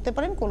কাজ করতে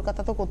পারেন,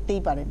 কলকাতা তো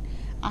করতেই পারেন।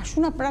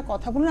 আসুন আপনারা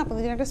কথা বলুন,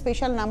 আপনাদের জন্য একটা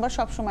স্পেশাল নাম্বার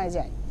সবসময়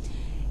যায়।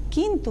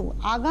 কিন্তু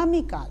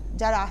আগামীকাল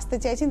যারা আসতে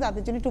চাইছেন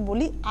তাদের জন্য একটু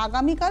বলি,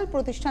 আগামীকাল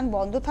প্রতিষ্ঠান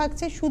বন্ধ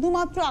থাকছে,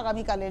 শুধুমাত্র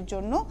আগামীকালের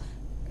জন্য।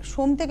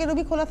 সোম থেকে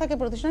রবি খোলা থাকে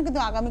প্রতিষ্ঠান,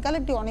 কিন্তু আগামীকাল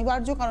একটি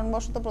অনিবার্য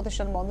কারণবশত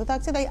প্রতিষ্ঠান বন্ধ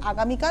থাকছে, তাই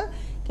আগামীকাল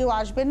কেউ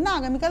আসবেন না।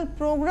 আগামীকাল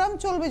প্রোগ্রাম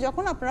চলবে,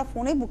 যখন আপনারা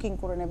ফোনে বুকিং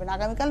করে নেবেন।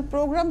 আগামীকাল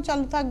প্রোগ্রাম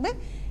চালু থাকবে,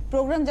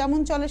 প্রোগ্রাম যেমন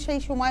চলে সেই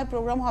সময়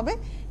প্রোগ্রাম হবে,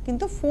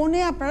 কিন্তু ফোনে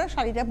আপনারা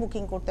শাড়িটা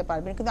বুকিং করতে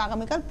পারবেন। কিন্তু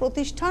আগামীকাল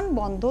প্রতিষ্ঠান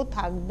বন্ধ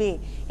থাকবে,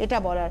 এটা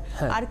বলার।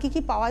 আর কি কি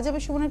পাওয়া যাবে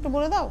সুমন একটু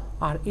বলে দাও।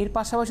 আর এর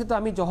পাশাপাশি তো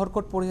আমি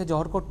জহরকোট পরেছি,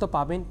 জহরকোট তো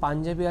পাবেন,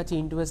 পাঞ্জাবি আছে,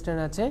 ইন্ডো ওয়েস্টার্ন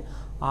আছে,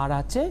 আর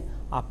আছে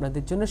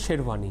আপনাদের জন্য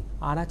শেরওয়ানি,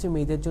 আর আছে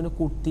মেয়েদের জন্য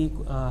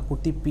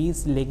কুর্তি পিস,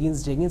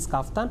 লেগিংস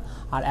কাফতান,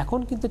 আর এখন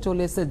কিন্তু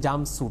চলে এসেছে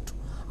জাম্পস্যুট,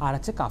 আর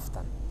আছে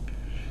কাফতান।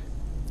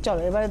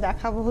 চলো এবারে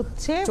দেখাবো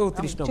হচ্ছে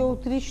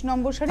 34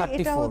 নম্বর শাড়ি।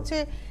 এটা হচ্ছে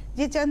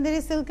যে চান্দেরি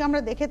সিল্ক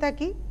আমরা দেখে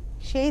থাকি,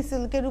 সেই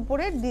সিল্কের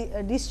উপরে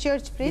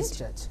ডিসচার্জ প্রিন্ট।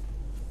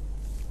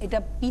 এটা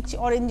পিচ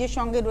অরেঞ্জের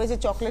সঙ্গে রয়েছে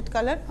চকলেট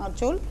কালার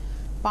আঁচল,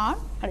 পাড়,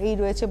 আর এই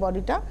রয়েছে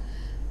বডিটা,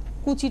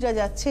 কুচিটা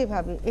যাচ্ছে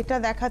এভাবে। এটা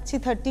দেখাচ্ছি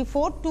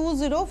 34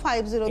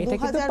 এটা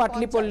কিন্তু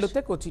পাটলি পল্লুতে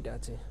কুচিটা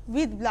আছে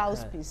উইথ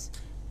ব্লাউজ পিস।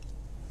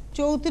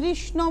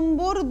 34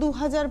 নম্বর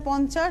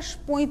 2050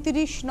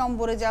 35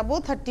 নম্বরে যাব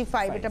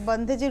 35। এটা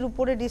বন্ধেজের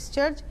উপরে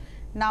ডিসচার্জ,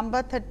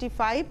 নাম্বার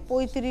 35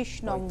 35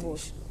 নম্বর,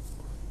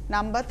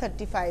 নাম্বার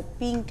 35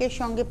 পিঙ্কের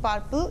সঙ্গে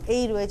পার্পল,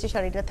 এই রয়েছে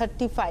শাড়িটা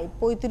 35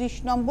 35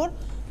 নম্বর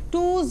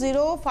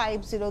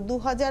 2050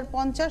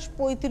 2050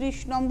 35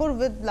 নম্বর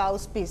উইথ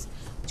ব্লাউজ পিস।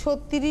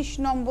 36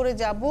 নম্বরে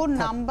যাব,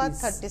 নাম্বার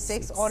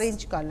 36 অরেঞ্জ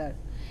কালার।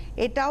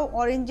 এটাও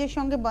অরেঞ্জের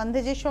সঙ্গে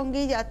বন্ধেজের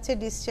সঙ্গেই যাচ্ছে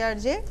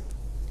ডিসচার্জে।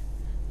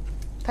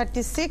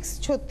 36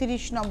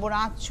 36 নম্বর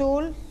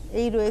আঁচল,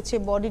 এই রয়েছে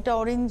বডিটা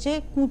অরেঞ্জে,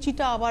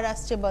 কুচিটা আবার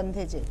আসছে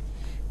বন্ধেজে।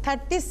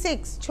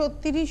 36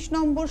 36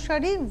 নম্বর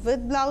sari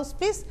with blouse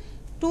piece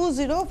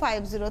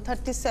 2050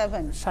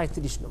 37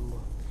 37 number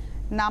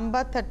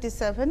number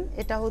 37,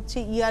 এটা হচ্ছে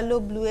ইয়েলো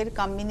ব্লু এর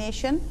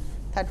কম্বিনেশন।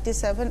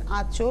 37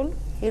 আঁচল,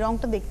 এই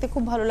রংটা দেখতে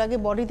খুব ভালো লাগে।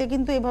 বডিতে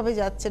কিন্তু এভাবে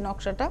যাচ্ছে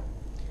নকশাটা,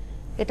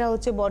 এটা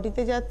হচ্ছে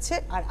বডিতে যাচ্ছে।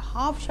 আর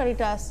হাফ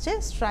শাড়িটা আসছে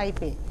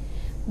স্ট্রাইপে,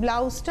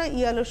 ব্লাউজটা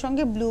ইয়েলোর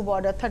সঙ্গে ব্লু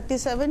বর্ডার।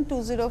 37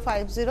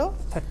 2050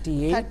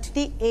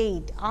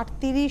 38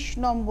 38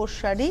 নম্বর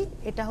শাড়ি।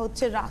 এটা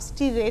হচ্ছে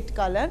রাস্টি রেড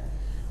কালার,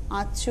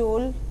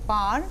 আঁচল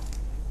পাড়।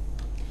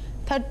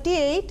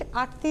 38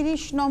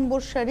 38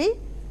 নম্বর শাড়ি,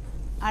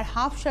 আর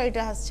হাফ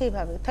শাড়িটা আসছে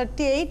এইভাবে।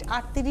 38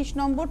 38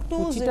 নম্বর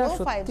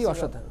 2050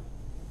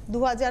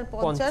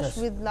 2050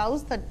 উইথ ব্লাউজ।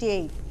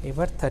 38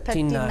 এবার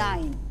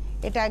 39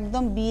 এটা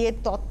একদম বিয়ের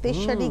তত্ত্বের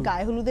শাড়ি,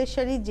 গায়ে হলুদের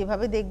শাড়ি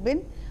যেভাবে দেখবেন।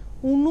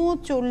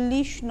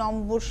 39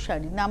 নম্বর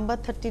শাড়ি, নাম্বার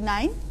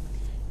 39,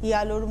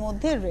 ইয়ালোর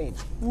মধ্যে red.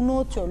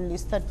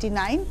 39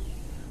 39,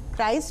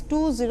 price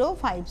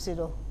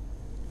 2050।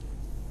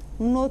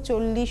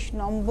 39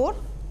 number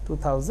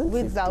 2000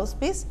 with blouse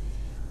piece.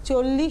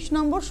 40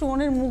 নম্বর,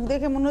 সুমনের মুখ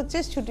দেখে মনে হচ্ছে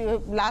ছুটি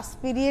লাস্ট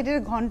পিরিয়ডের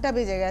ঘন্টা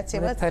বেজে গেছে।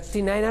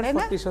 39 আর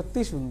 40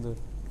 সত্যি সুন্দর,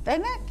 তাই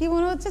না? কি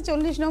মনে হচ্ছে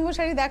 40 নম্বর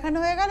শাড়ি দেখানো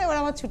হয়ে গেল, এবার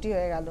আমার ছুটি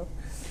হয়ে গেল।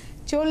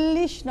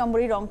 40 নম্বর,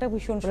 এই রংটা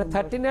ভীষণ সুন্দর।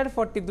 39 আর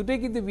 40 দুটোই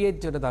কিন্তু বিয়ের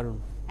জন্য দারুণ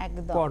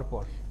একদম।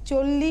 পরপর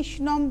 40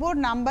 নম্বর,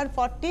 নাম্বার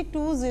 40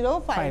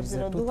 2050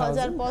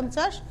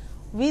 2050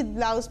 উইথ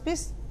ব্লাউজ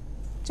পিস।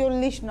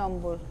 40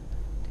 নম্বর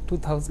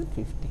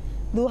 2050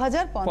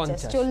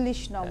 2050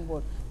 40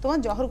 নম্বর। তোমার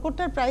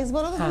জহরকোটটার প্রাইস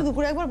বলো তো, তুমি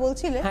দুপুরে একবার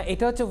বলছিলে। হ্যাঁ,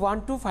 এটা হচ্ছে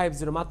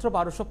 1250, মাত্র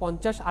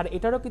 1250। আর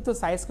এটারও কিন্তু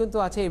সাইজ কিন্তু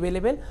আছে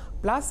अवेलेबल,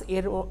 প্লাস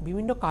এর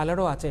বিভিন্ন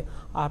কালারও আছে।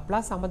 আর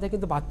প্লাস আমাদের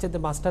কিন্তু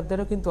বাচ্চাদের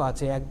মাস্টারদেরও কিন্তু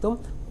আছে, একদম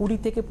 20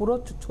 থেকে পুরো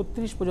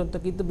 36 পর্যন্ত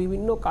কিন্তু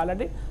বিভিন্ন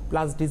কালারে,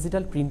 প্লাস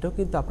ডিজিটাল প্রিন্টও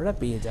কিন্তু আপনারা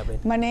পেয়ে যাবেন।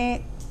 মানে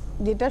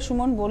যেটা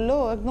সুমন বললো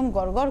একদম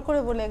গড়গড়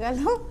করে বলে গেল,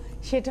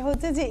 সেটা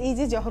হচ্ছে যে এই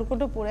যে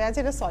জহরকোটও পরে আছে,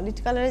 এটা সলিড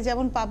কালারে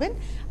যেমন পাবেন,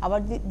 আবার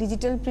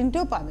ডিজিটাল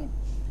প্রিন্টও পাবেন,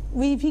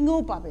 উইভিংও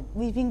পাবেন,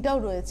 উইভিংটাও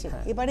রয়েছে।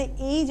 এবারে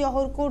এই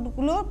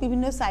জহরকোটগুলো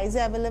বিভিন্ন সাইজে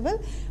অ্যাভেলেবেল।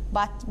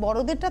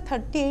 বড়দেরটা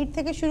 38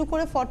 থেকে শুরু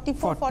করে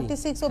 44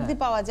 46 অবধি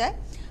পাওয়া যায়।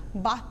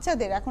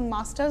 বাচ্চাদের এখন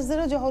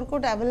মাস্টার্সদেরও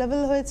জহরকোট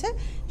অ্যাভেলেবেল হয়েছে,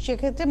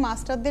 সেক্ষেত্রে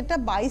মাস্টারদেরটা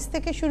 22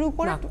 থেকে শুরু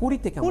করে 20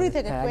 থেকে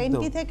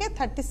 20 থেকে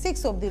 36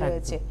 অবধি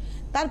রয়েছে।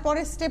 তারপরে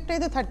স্টেপটাই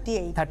তো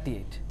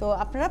 38, তো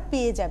আপনারা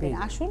পেয়ে যাবেন।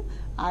 আসুন।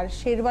 আর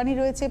শেরওয়ানি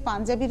রয়েছে,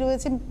 পাঞ্জাবি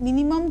রয়েছে,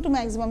 মিনিমাম টু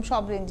ম্যাক্সিমাম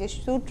সব রেঞ্জে।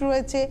 স্যুট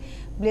রয়েছে,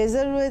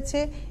 ব্লেজার রয়েছে,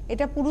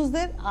 এটা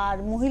পুরুষদের। আর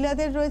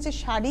মহিলাদের রয়েছে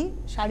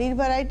শাড়ির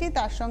ভ্যারাইটি,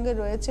 তার সঙ্গে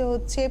রয়েছে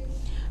হচ্ছে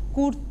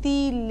kurti,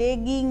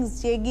 leggings,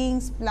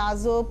 jeggings,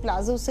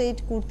 palazzo set,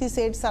 kurti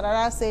set,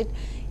 sharara set,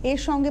 এর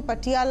সঙ্গে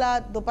পাটিয়ালা,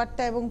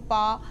 দোপাট্টা এবং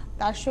পা,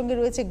 তার সঙ্গে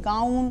রয়েছে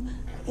gown,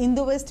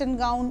 Indo western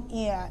gown,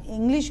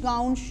 English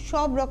gown,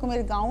 সব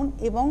রকমের গাউন,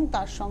 এবং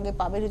তার সঙ্গে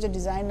পাবে হচ্ছে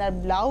ডিজাইনার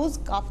ব্লাউজ,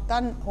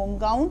 কাফতান, হোম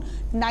গাউন,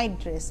 নাইট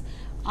ড্রেস।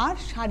 আর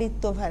শাড়ির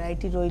তো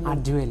ভ্যারাইটি রইল, আর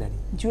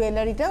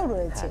জুয়েলারিটাও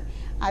রয়েছে।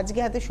 আজকে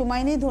হাতে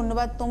সময় নেই।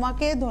 ধন্যবাদ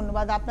তোমাকে,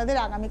 ধন্যবাদ আপনাদের।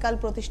 আগামীকাল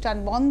প্রতিষ্ঠান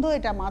বন্ধ,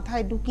 এটা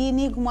মাথায় ঢুকিয়ে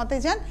নিয়ে ঘুমাতে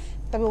যান।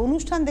 তবে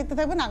অনুষ্ঠান দেখতে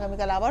থাকবেন,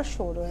 আগামীকাল আবার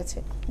শো রয়েছে।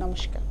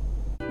 নমস্কার।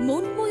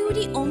 মন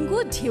ময়ূরী অঙ্গ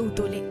ঢেউ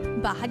তোলে,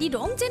 বাহারি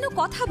রং যেন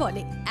কথা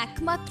বলে।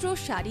 একমাত্র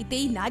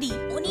শাড়িতেই নারী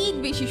অনেক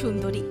বেশি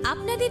সুন্দরী।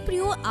 আপনাদের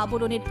প্রিয়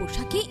আবরণের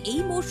পোশাকে এই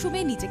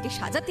মরশুমে নিজেকে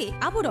সাজাতে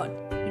আবরণ।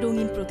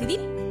 রঙিন প্রতিদিন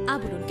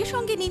আবরণকে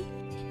সঙ্গে নিন,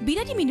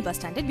 বিরাটি মিনি বাস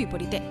স্ট্যান্ডের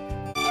বিপরীতে।